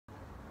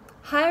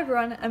Hi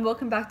everyone, and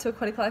welcome back to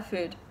Aquatic Live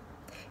Food.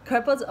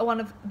 Copepods are one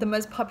of the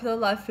most popular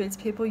live foods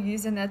people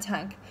use in their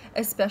tank,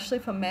 especially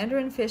for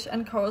mandarin fish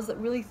and corals that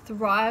really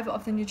thrive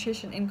off the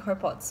nutrition in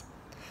copepods.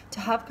 To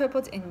have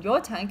copepods in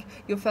your tank,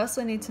 you'll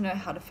firstly need to know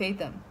how to feed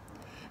them.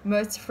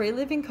 Most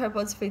free-living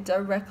copepods feed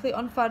directly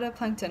on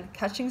phytoplankton,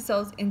 catching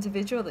cells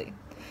individually.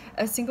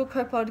 A single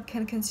copepod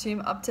can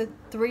consume up to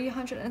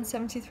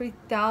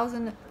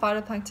 373,000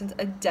 phytoplanktons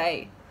a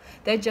day.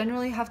 They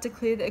generally have to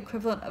clear the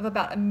equivalent of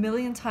about 1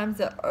 million times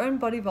their own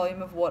body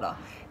volume of water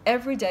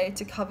every day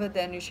to cover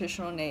their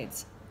nutritional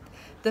needs.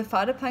 The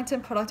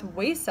phytoplankton product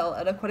we sell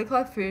at Aquatic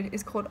Live Food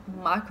is called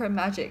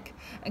Micromagic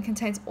and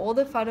contains all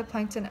the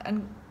phytoplankton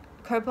and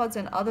copepods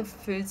and other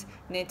foods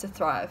need to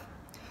thrive.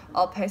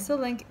 I'll paste a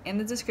link in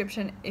the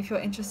description if you're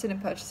interested in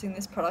purchasing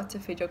this product to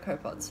feed your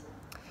copepods.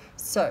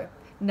 So,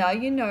 now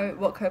you know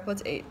what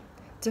copepods eat.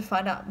 To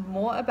find out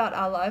more about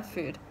our live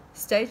food,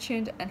 stay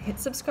tuned and hit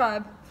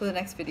subscribe for the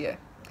next video.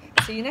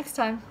 See you next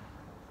time.